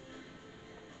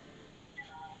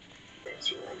 Bit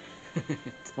too late.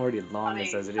 It's already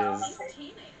longness as it is.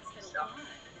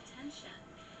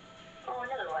 Oh,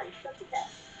 another one. Look at that.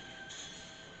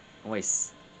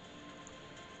 Nice.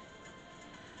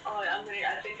 Oh,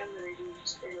 I think I'm gonna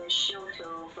use a shield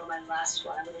tool for my last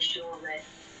one. I'm gonna show it.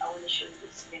 I want to show you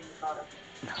the skin bottom.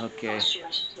 Okay. Oh, shoot,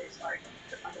 I should say sorry.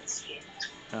 The other skin.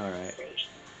 Alright. You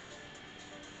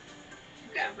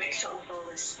gotta mix up all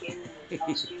the skin and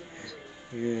costumes.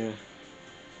 Yeah.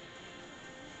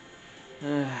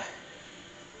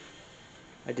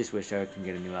 I just wish I could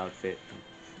get a new outfit.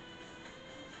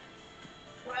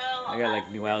 I Well, got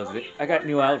like new there's outfit. only I four got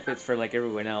new cars. outfits for like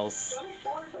everyone There's else. only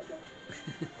four of them.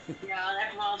 Yeah,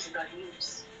 everyone else got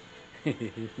use. I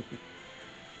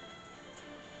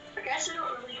I guess I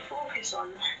don't really focus on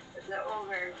the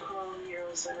over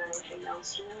colonials and anything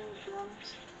else, you know, to be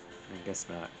honest. guess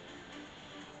not.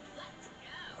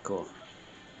 Cool.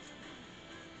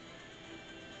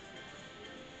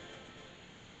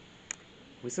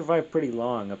 We survived pretty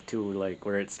long up to like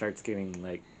where it starts getting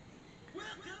like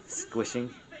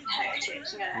squishing. Hectic,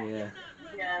 yeah. Yeah.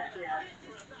 Yeah, yeah.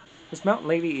 Was Mountain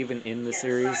Lady even in the Yeah,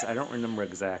 series? right. I don't remember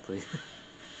exactly.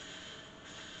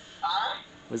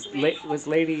 What do you mean? Was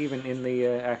Lady even in the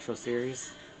actual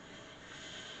series?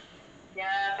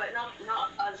 Yeah, but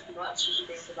not as much as you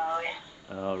think about it.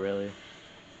 Oh, really?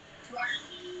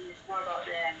 It's more about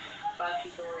them, about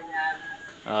people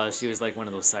in She was like one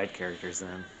of those side characters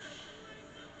then.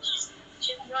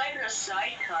 she's not even a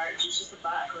side card, she's just a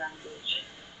background bitch.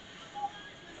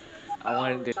 I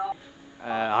wanted to. So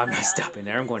I'm not I stopping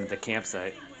there. I'm going to the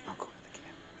campsite. I'm going to the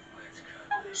camp.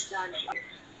 understand here.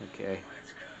 Okay.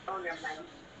 Oh, never mind.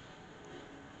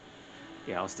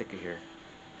 Yeah, I'll stick it here.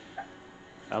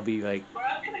 I'll be like We're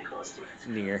up kind of close to it.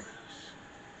 near.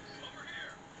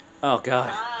 Oh God.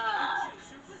 Ah,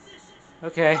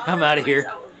 Okay, I'm out of everybody's here.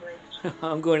 out of range.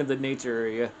 I'm going to the nature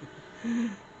area.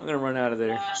 I'm gonna run out of there.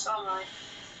 Yeah, so am I.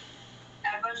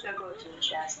 Everyone's gonna go to the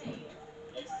chest.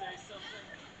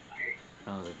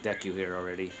 Oh, there's a Deku here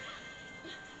already.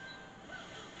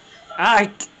 Ah,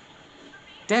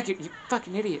 Deku, you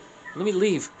fucking idiot! Let me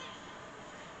leave.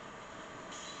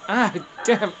 Ah,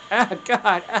 damn! Ah,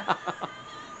 God! Ah.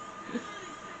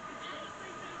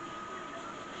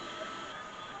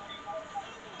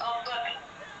 Oh, fuck.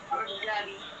 Where's the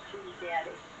daddy? Where's the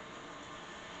daddy?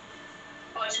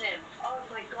 Oh, it's him. Oh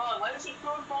my god, why was he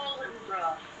throwing balls at me,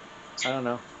 bro? I don't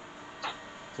know.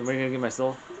 Somebody gonna get my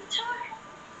soul?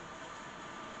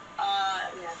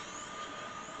 Yeah.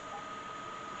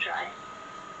 Try.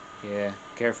 Yeah,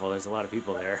 careful. There's a lot of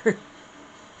people there.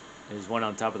 There's one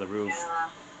on top of the roof, Yeah.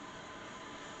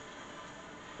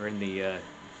 or in the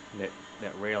that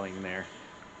that railing there.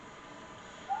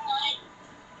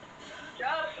 Joe,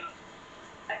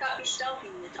 I got me stealthy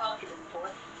when you're talking to me, boy.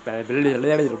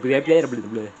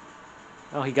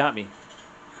 Oh, he got me.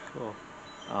 Cool.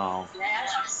 Oh, Yeah, I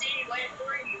was just saying right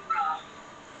for you, bro.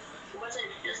 It wasn't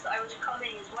just I was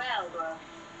coming as well, bro.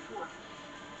 Come on.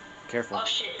 careful, Oh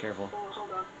shit. careful. Oh,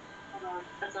 hold on. Hold on.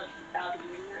 That's a Dabby,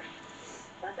 isn't it?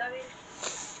 Is that Dabby?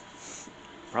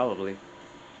 Probably.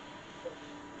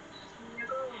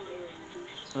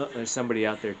 Oh, there's somebody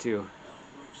out there too.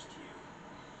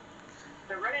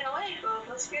 They're running away, bro.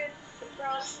 That's good. Good for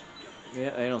us.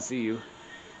 Yeah, I don't see you.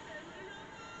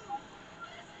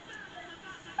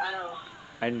 I know.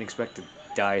 I didn't expect to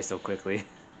die so quickly.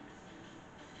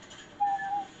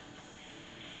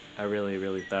 I really,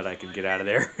 really thought I could get out of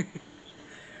there.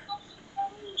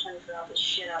 I'm really trying to grab the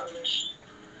shit out of this.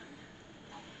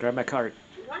 Grab my card.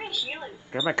 You're running healing.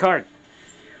 Grab my card.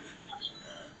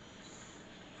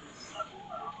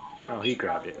 I'm Oh, he just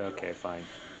grabbed grabbing it. it, bro. Okay, fine.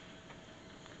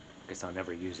 Guess I'll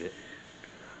never use it.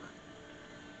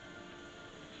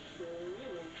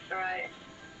 Alright.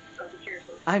 Gotta be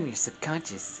careful. I'm your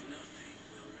subconscious.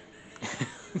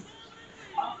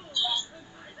 Oh, just.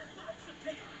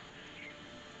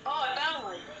 Oh, I found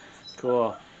one.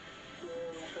 Cool.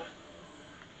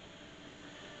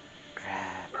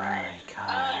 Yeah, Grab right. my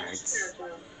This is cards. your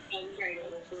room. I'm gonna go to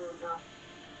this room now.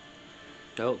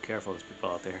 Oh, careful, there's people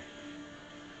out there.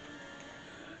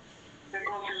 They're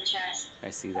going for the chest. I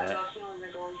see I have that. a feeling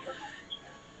they're going for.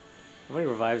 How many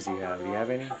revives do Oh you no, have? they're Do you have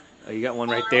all. any? Oh, you got one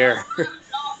Oh right no! there.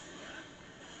 No!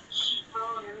 Bro,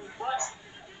 what?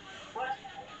 What?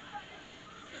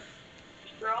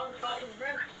 They're on the fucking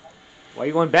roof. Why are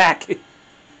you going back?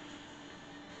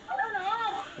 I don't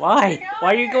know. Get Why? out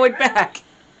Why of are you there, going bro. back?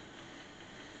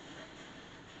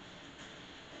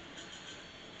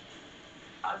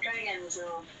 I'm trying to get in the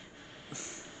zone.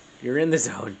 You're in the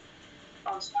zone.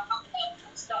 I'm stuck.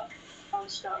 I'm stuck. I'm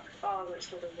stuck. Oh, they're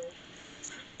still in there.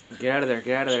 Get out of there.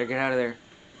 Get out of there. Get out of there.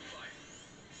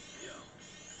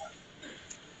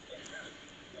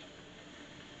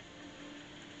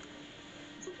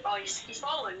 Oh, he's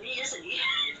following me, isn't he?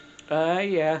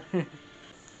 Yeah.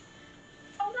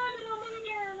 I'm not even a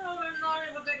leader. No, I'm not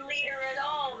even a good leader at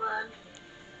all, man.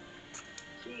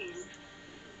 Jeez.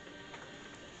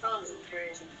 That was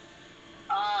crazy.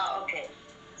 Okay.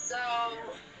 So,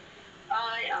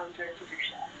 I am trying to figure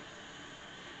shit out.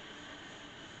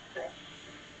 Okay.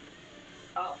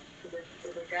 Oh,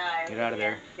 there's a guy Get over out of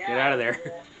there. there. Get Guy out of over there.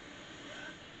 there.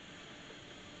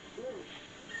 Ooh.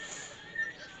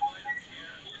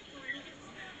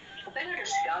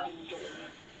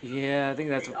 Yeah, I think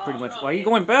that's pretty Oh, much. Why are you okay.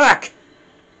 going back?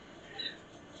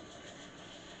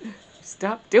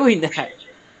 Stop doing that.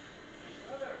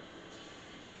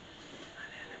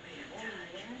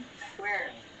 Where?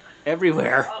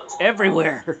 Everywhere. Oh, it's on top.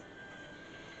 Everywhere.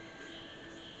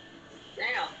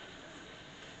 Damn.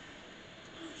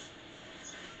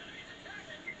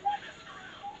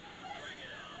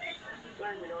 I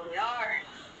don't even know where they are.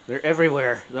 They're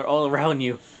everywhere. They're all around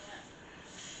you.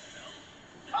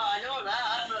 Oh, I know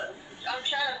that, but I'm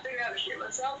trying to figure out shit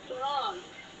myself. What's going on?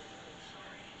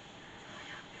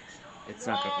 It's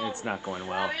No. not going Damn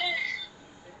well. it.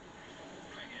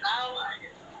 Ow.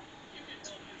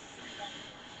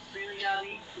 Really,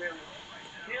 Gabby? Really?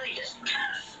 Really just.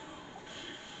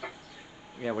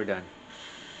 Yeah, we're done.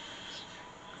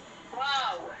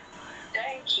 Wow.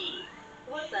 Thank you.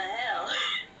 What the hell?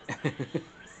 I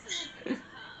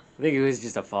think he was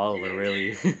just a follower,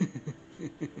 really.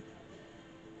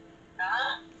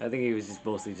 Huh? I think he was just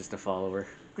mostly just a follower.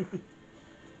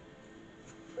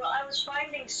 Well, I was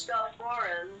finding stuff for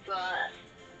him, but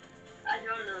I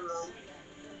don't know.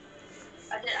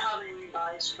 I didn't have any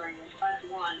revives for you. I had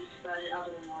one, but I didn't have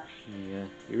any more. Yeah,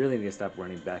 you really need to stop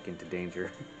running back into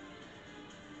danger.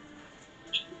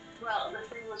 Well, the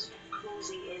thing was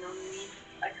closing in on me.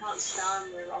 I can't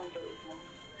stand there longer with him.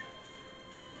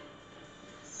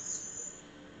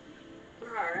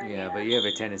 Alright, Yeah, but yeah. you have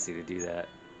a tendency to do that.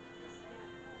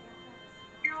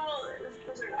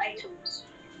 Those are items.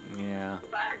 Yeah,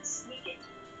 If I could sneak it,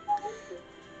 I would do.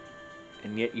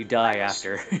 and yet you I die will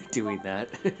after sneak it. doing that.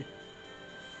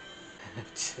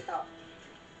 Oh,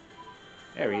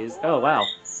 There he got is. Oh, more wow.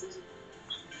 scissors.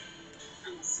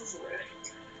 Scissors.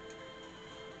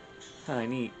 Huh,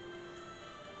 neat.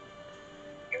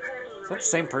 You heard of Is the that the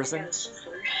same Riddler, you person? get a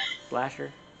scissor.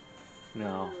 Slasher?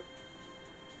 No.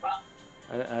 Well,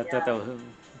 I thought that yeah. was.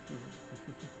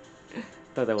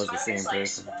 Thought that was the So same it's like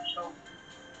person. special.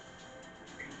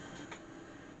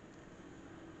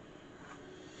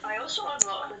 I also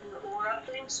unlocked an aura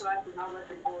thing, so I can have like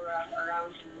an aura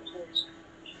around me, which is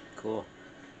Cool.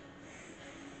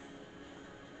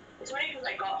 it's funny because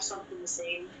I got something the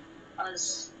same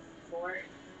as before.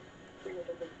 Like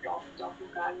a big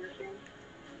doppelganger thing.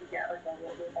 You get like a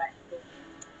little bit back to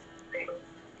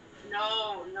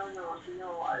No, no, no,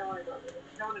 no, I don't want to go there.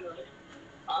 I don't want to go there.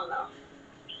 Oh no.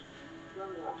 No,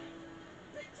 no.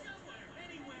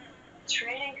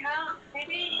 Training camp,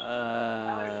 maybe? I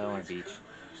would I want a beach.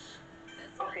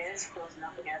 Okay, that's close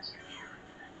enough, I guess.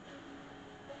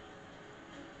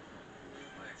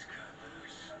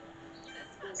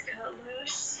 Let's cut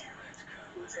loose.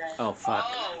 He said, Oh, fuck.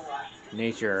 oh,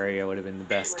 Nature area would have been the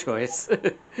best when choice.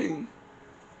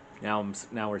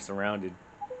 Now we're surrounded.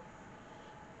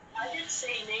 I did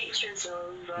say nature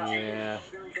zone, but I didn't Yeah.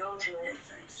 really go to it.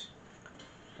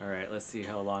 All right, let's see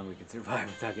how long we can survive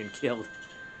without getting killed.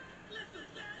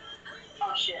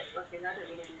 Oh shit, okay, I didn't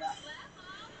mean to do that.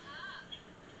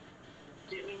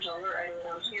 Didn't mean to alert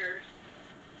anyone out here.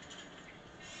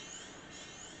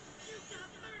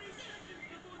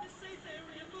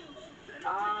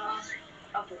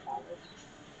 Okay, fine.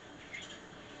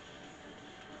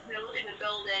 We're looking at the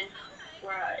building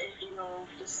where, if you know,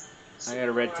 just I so got a you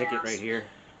know red where I ticket am. right here.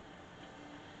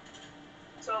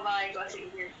 So have I got it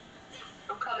here.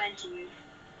 I'm coming to you.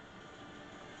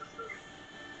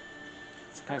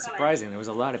 It's I'm kind of coming. surprising. There was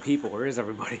a lot of people. Where is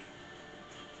everybody?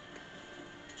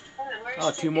 Where's Oh,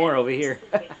 the two ticket? more over Where's here.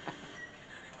 the ticket?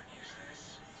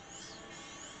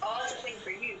 Oh, it's a thing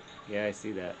for you. Yeah, I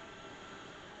see that.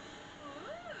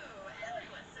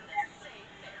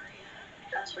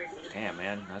 That's for you. Damn,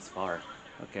 man, that's far.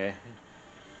 Okay.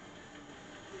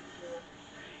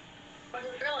 What's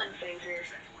the filling thing here?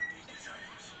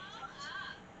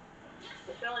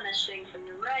 The filling this thing for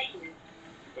you right here.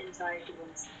 Inside the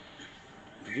ones.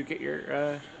 Did you get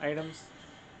your items?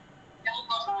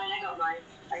 Fine, I got mine.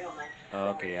 I got mine. Oh,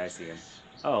 okay, I see him.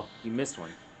 Oh, you missed one.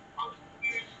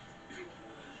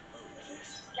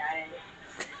 Got it.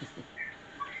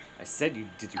 I said you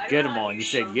did you I get don't them have all, you and you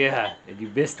said shown yeah, yet. and you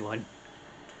missed one.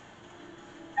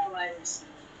 How was?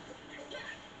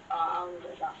 I'll leave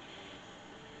it up.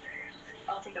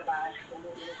 I'll take a bag. I'll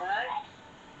leave it a bag.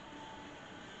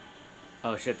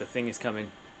 Oh shit, the thing is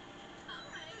coming.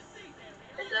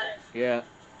 Is it? Yeah,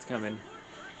 it's coming.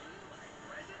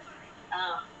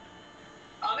 Oh.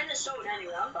 I'm in the zone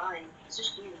anyway. I'm fine. It's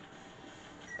just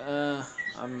you. Uh,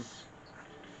 I'm.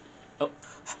 Oh,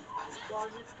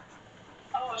 What was it?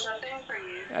 Oh, it's a thing for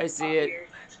you. I see Up it. here.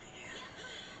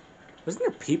 Wasn't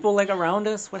there people like around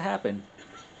us? What happened?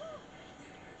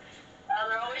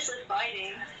 They're always like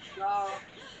fighting. No.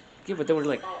 Yeah, but there were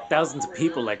like Oh, thousands of there you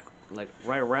people go. like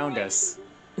right around us.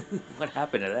 What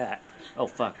happened to that? Oh,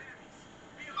 fuck.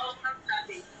 Oh, I'm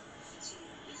happy.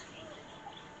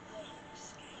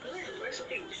 Where's the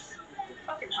dude? He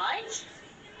fucking hides?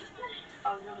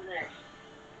 Oh, he's over there.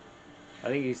 I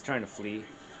think he's trying to flee.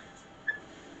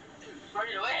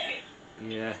 Running away.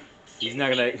 Yeah. He's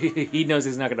not gonna... he knows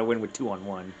he's not gonna win with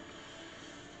 2-on-1.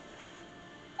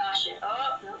 Ah, shit.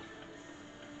 Oh, no.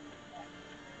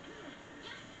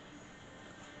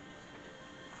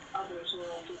 Oh, there's no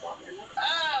people out there.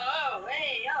 Oh,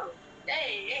 hey, yo.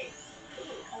 Hey, hey. Ooh,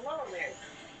 hello there.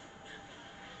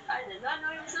 I did not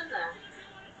know he was in there.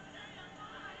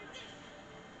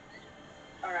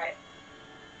 Alright.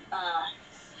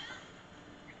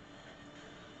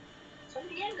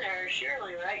 Somebody in there,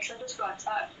 surely, right? Because I just got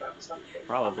attacked from something.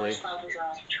 Probably. Unless that was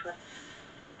a trick.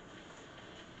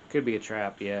 Could be a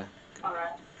trap, yeah.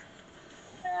 Alright.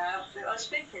 I was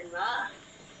thinking that.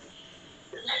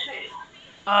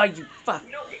 Ah, you fuck.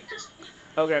 You don't just.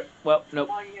 Okay, well, nope.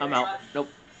 Oh, you get I'm a out. trap. Nope.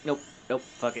 Nope. Nope.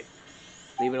 Fuck it.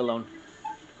 Leave it alone.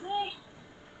 Hey.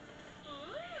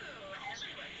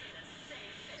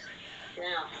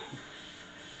 Yeah.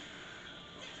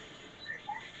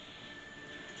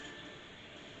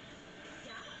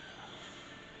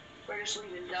 We're just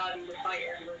leaving Dobby to fight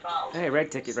everyone battles. Hey,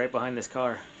 red ticket right behind this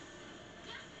car.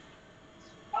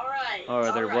 Alright.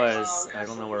 Or there Alright. was. I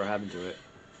don't know what happened to it.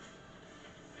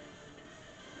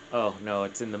 Oh no,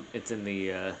 it's in the in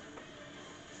the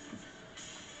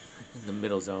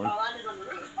middle zone. I landed on the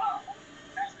roof. Oh.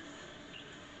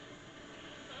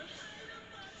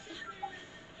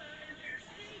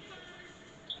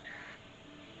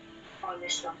 Oh, I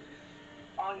missed him.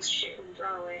 Oh, he's shit and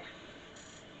thrown away.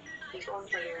 He's going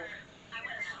for you.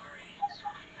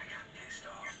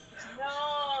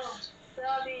 No!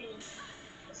 Dobby!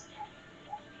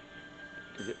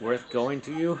 Is it worth going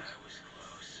to you?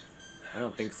 I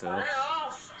don't think I so. don't know.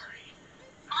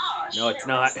 Oh, No, shit, it's what's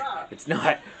not. that? It's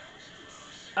not.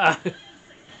 Ah.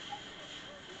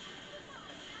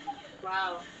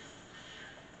 Wow.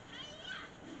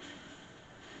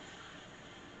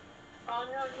 Oh,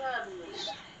 no, Dobby.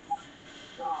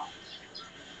 Oh.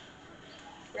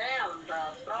 Damn, bro.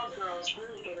 Frog Girl's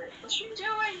really good at. What's she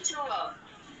doing to him?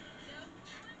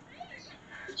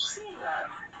 Did you see that?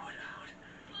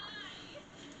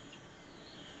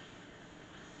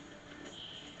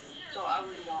 So I would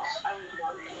not. I would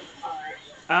not do it. Alright.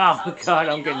 I Oh was god, telling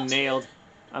I'm you getting not to. nailed.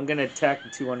 I'm gonna attack the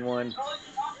 2-on-1. Told you not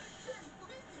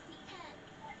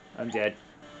I'm dead.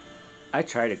 I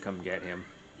try to come get him.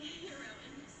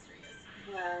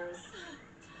 to.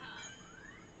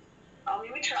 I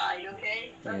mean, we tried,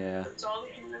 okay? Yeah. That's all we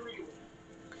can really do.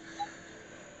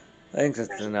 I think that's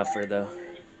There's a enough for bad though.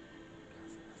 one.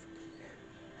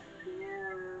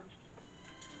 Yeah.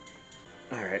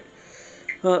 Alright.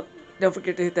 Well, don't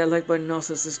forget to hit that like button and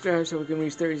also subscribe so we can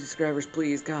reach 30 subscribers,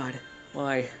 please. God.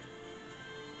 Why?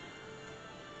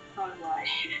 God, why?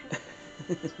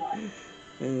 Why?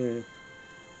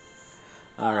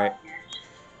 Alright. Yes.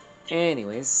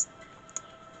 Anyways.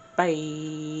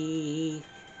 Bye.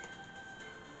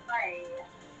 Bye.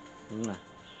 Mwah.